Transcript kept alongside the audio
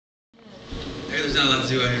There's not a lot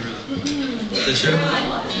to do out here, really. Is that true?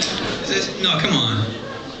 Is this? No, come on.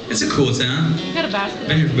 It's a cool town. You got a basketball.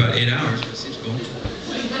 Been here for about 8 hours. It seems cool.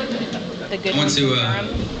 The good I went to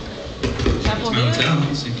my hotel.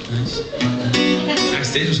 It seemed nice.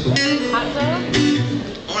 Backstage was cool. Hot soda?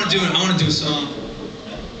 I want to do a song.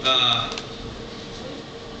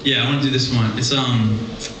 Yeah, I want to do this one. It's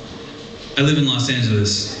I live in Los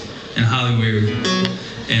Angeles, in Hollywood,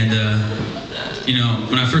 and you know,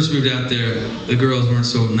 when I first moved out there, the girls weren't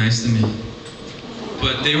so nice to me,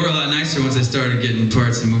 but they were a lot nicer once I started getting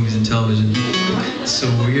parts in movies and television. It's so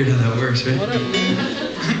weird how that works, right?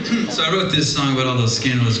 So I wrote this song about all those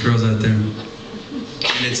scandalous girls out there, and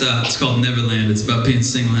it's called Neverland. It's about being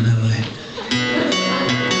single in LA.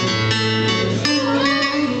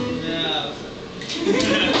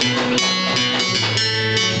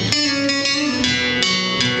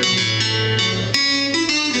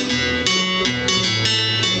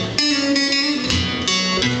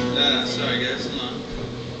 Sorry guys, hold on.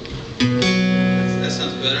 That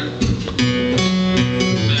sounds better.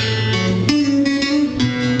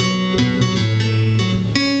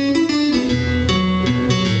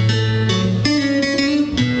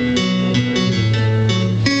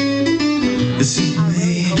 This isn't me,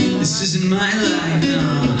 this isn't my life, no.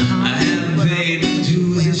 I haven't paid my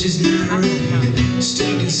dues, it's just not right.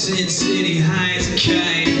 Stuck in Sin City high as a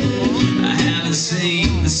kite. I haven't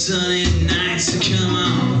seen the sunny nights to come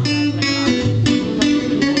on.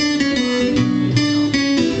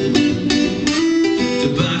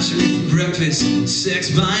 Breakfast, sex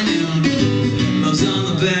by noon. Love's on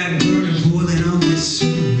the back burner, boiling over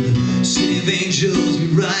soon. City of angels, we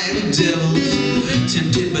ride with devils.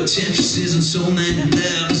 Tempted by temptresses on so many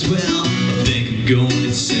levels. Well, I think I'm going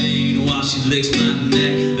insane while she licks my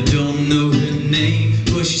neck. I don't know her name,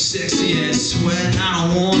 but she's sexy as sweat. I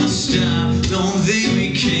don't wanna stop, don't think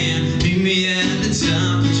we can. Meet me at the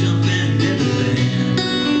top, jump in Neverland.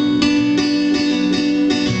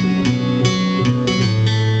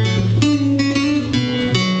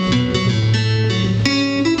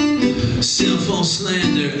 Cellphone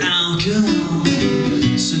slander, alcohol,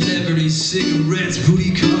 celebrity cigarettes,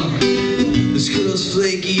 booty call. This girl's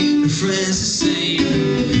flaky, her friends the same.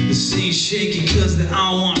 The scene's shaky cause they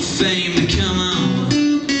all want fame to come on.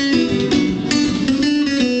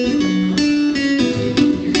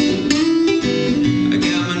 I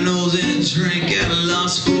got my nose in a drink, at a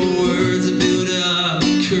loss for words. I build up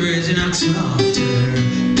courage and I talk to her.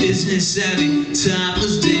 Business savvy,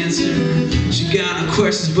 topless dancer. She got no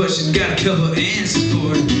questions, but she's got a couple answers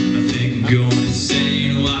for it. I think I'm going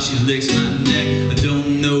insane while she licks my neck. I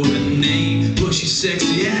don't know her name, but she's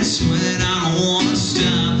sexy as sweat. I don't wanna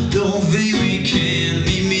stop, don't think we can.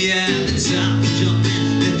 Meet me at the top, jump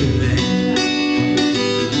in Neverland.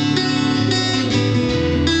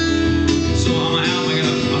 So on my album, I got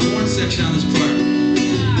a horn section on this part,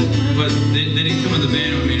 but they didn't come with the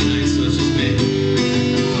band with me tonight, so it's just me.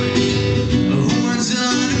 Horns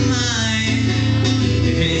under mine.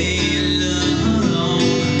 Hey, love,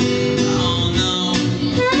 oh no.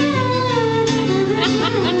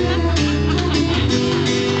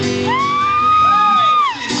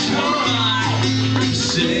 It's hard to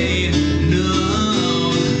say no,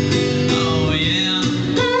 oh yeah.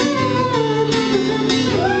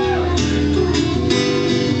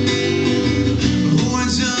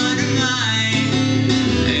 Horns under mine.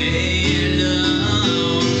 Hey,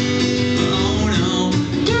 love, oh no.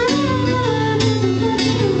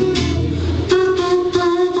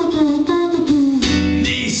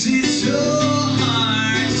 This is so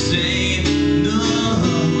hard to say no,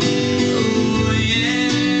 oh yeah.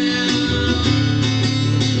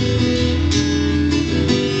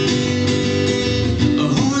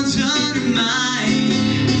 Horns under mine,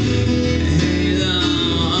 halo,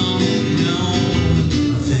 no.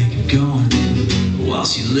 I think I'm going while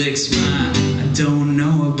she licks my, I don't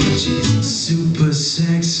know her, but she's super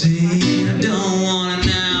sexy. I don't wanna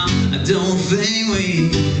now, I don't think we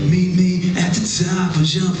meet me at the top or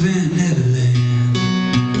jump in Neverland.